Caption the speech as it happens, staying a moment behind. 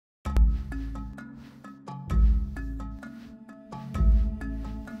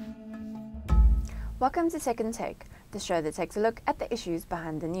Welcome to Second Take, the show that takes a look at the issues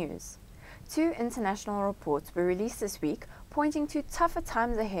behind the news. Two international reports were released this week pointing to tougher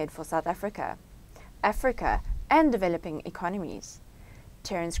times ahead for South Africa and developing economies.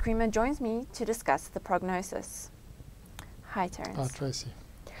 Terence Creamer joins me to discuss the prognosis. Hi, Terence. Hi, Tracy.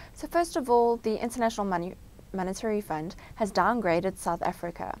 So first of all, the International Monetary Fund has downgraded South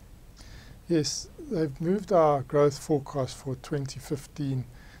Africa. Yes, they've moved our growth forecast for 2015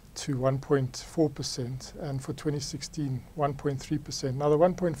 to 1.4% and for 2016 1.3%. Now the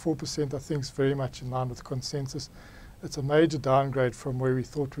 1.4% I think is very much in line with consensus. It's a major downgrade from where we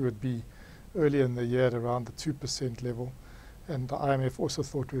thought we would be earlier in the year at around the 2% level, and the IMF also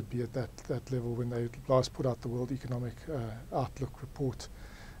thought we would be at that level when they last put out the World Economic Outlook report.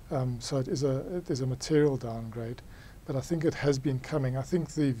 So it is a material downgrade, but I think it has been coming. I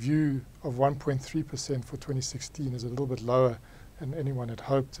think the view of 1.3% for 2016 is a little bit lower than anyone had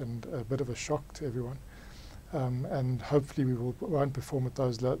hoped, and a bit of a shock to everyone. And hopefully we won't perform at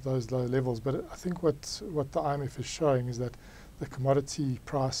those low levels. But I think what the IMF is showing is that the commodity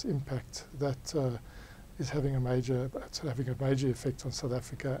price impact that is having a major effect on South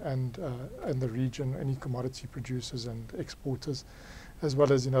Africa and the region, any commodity producers and exporters, as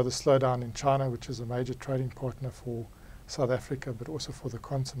well as the slowdown in China, which is a major trading partner for South Africa, but also for the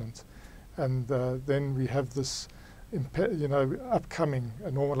continent. And then we have this upcoming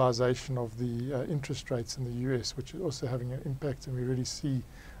normalization of the interest rates in the US, which is also having an impact, and we really see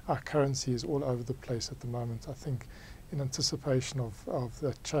our currency is all over the place at the moment, I think, in anticipation of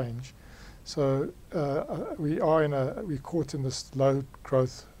that change. So we're caught in this low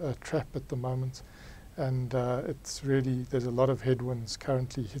growth trap at the moment, and there's a lot of headwinds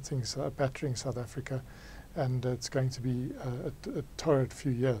currently battering South Africa, and it's going to be a torrid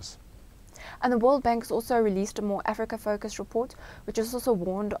few years. And the World Bank's also released a more Africa-focused report, which has also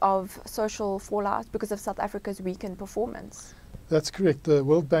warned of social fallout because of South Africa's weakened performance. That's correct. The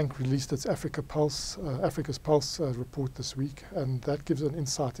World Bank released its Africa's Pulse report this week, and that gives an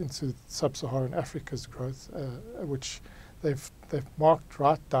insight into sub-Saharan Africa's growth, which they've marked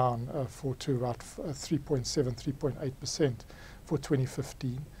right down to about 3.7, 3.8% for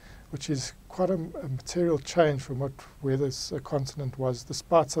 2015, which is quite a material change from where this continent was,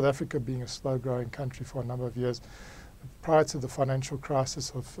 despite South Africa being a slow-growing country for a number of years. Prior to the financial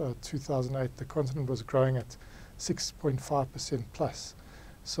crisis of 2008, the continent was growing at 6.5% plus.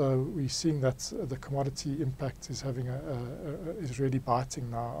 So we're seeing that the commodity impact is really biting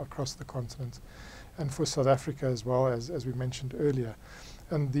now across the continent, and for South Africa as well, as we mentioned earlier.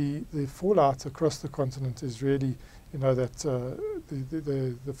 And the fallout across the continent is really, that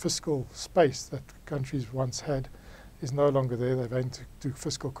the fiscal space that countries once had is no longer there. They're going to do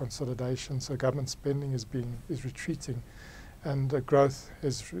fiscal consolidation, so government spending is retreating, and growth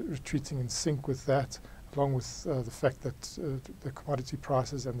is retreating in sync with that, along with the fact that the commodity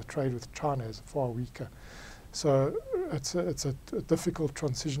prices and the trade with China is far weaker. So it's a difficult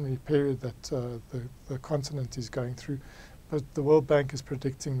transitionary period that the continent is going through. But the World Bank is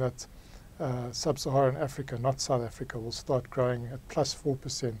predicting that sub-Saharan Africa, not South Africa, will start growing at plus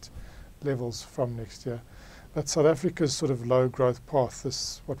 4% levels from next year. But South Africa's sort of low growth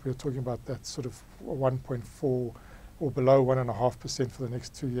path, what we're talking about, that sort of 1.4 or below 1.5% for the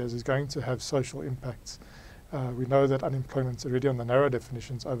next 2 years, is going to have social impacts. We know that unemployment's already on the narrow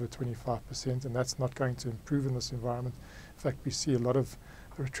definitions over 25%, and that's not going to improve in this environment. In fact, we see a lot of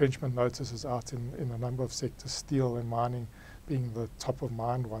retrenchment notices out in a number of sectors, steel and mining being the top of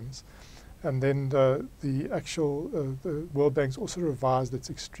mind ones. And then the World Bank's also revised its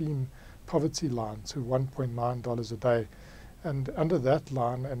extreme poverty line to $1.9 a day. And under that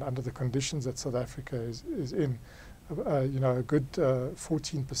line, and under the conditions that South Africa is in, a good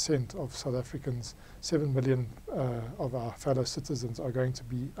 14% of South Africans, 7 million of our fellow citizens, are going to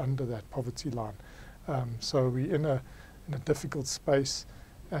be under that poverty line. So we're in a difficult space,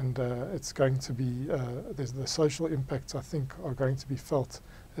 and it's going to be, the social impacts, I think, are going to be felt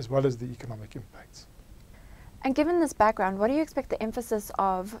as well as the economic impacts. And given this background, what do you expect the emphasis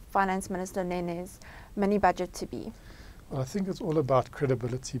of Finance Minister Nene's mini-budget to be? Well, I think it's all about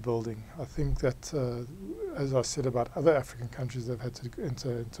credibility building. I think that, as I said about other African countries, they've had to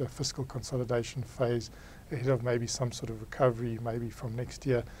enter into a fiscal consolidation phase ahead of maybe some sort of recovery, maybe from next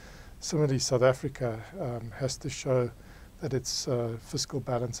year. Similarly, South Africa has to show that its fiscal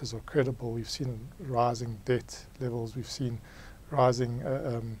balances are credible. We've seen rising debt levels. We've seen rising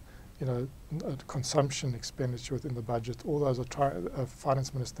consumption expenditure within the budget. All those are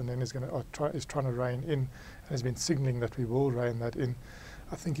Finance Minister Nene is trying to rein in, and has been signalling that we will rein that in.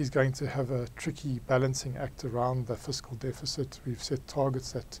 I think he's going to have a tricky balancing act around the fiscal deficit. We've set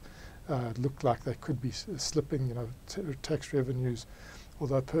targets that look like they could be slipping. Tax revenues,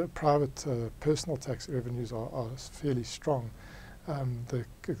 although private personal tax revenues are fairly strong, a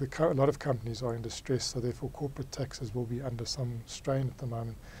lot of companies are in distress, so therefore corporate taxes will be under some strain at the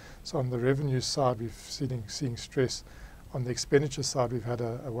moment. So on the revenue side, we've seeing stress. On the expenditure side, we've had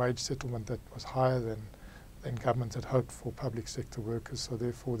a wage settlement that was higher than government had hoped for public sector workers, so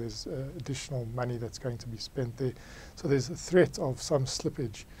therefore there's additional money that's going to be spent there. So there's a threat of some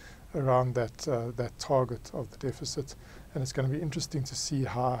slippage around that target of the deficit, and it's going to be interesting to see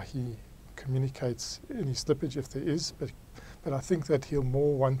how he communicates any slippage if there is, but I think that he'll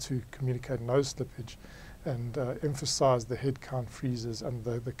more want to communicate no slippage and emphasize the headcount freezes and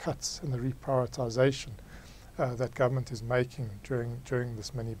the cuts and the reprioritization that government is making during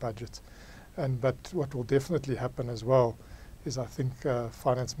this mini budget. But what will definitely happen as well is I think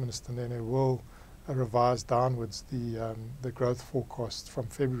Finance Minister Nene will revise downwards the growth forecasts from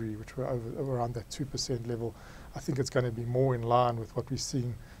February, which were around that 2% level. I think it's going to be more in line with what we're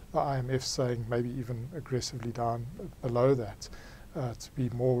seeing the IMF saying, maybe even aggressively down below that, to be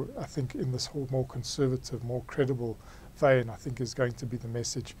more, I think, in this whole more conservative, more credible vein, I think is going to be the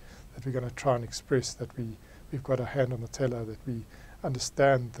message that we're going to try and express, that we've got a hand on the teller, that we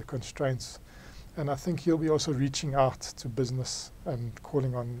understand the constraints. And I think he'll be also reaching out to business and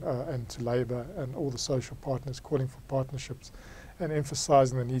calling on, and to labour and all the social partners, calling for partnerships and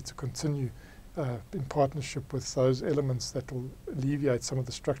emphasising the need to continue in partnership with those elements that will alleviate some of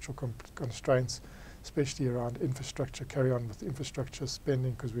the structural constraints, especially around infrastructure, carry on with infrastructure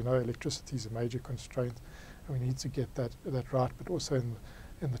spending, because we know electricity is a major constraint and we need to get that right, but also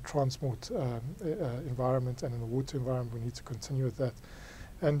in the transport environment and in the water environment, we need to continue with that.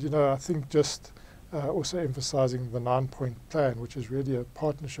 And, I think just also emphasising the 9-point plan, which is really a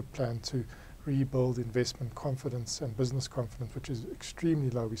partnership plan to rebuild investment confidence and business confidence, which is extremely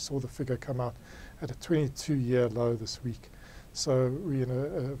low. We saw the figure come out at a 22-year low this week. So we're in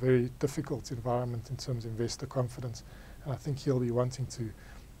a very difficult environment in terms of investor confidence. And I think he'll be wanting to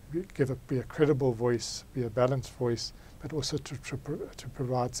be a credible voice, be a balanced voice, but also to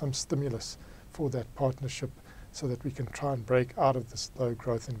provide some stimulus for that partnership so that we can try and break out of this low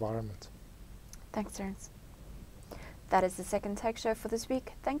growth environment. Thanks, Terence. That is the second Tech Show for this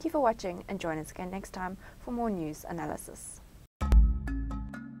week. Thank you for watching and join us again next time for more news analysis.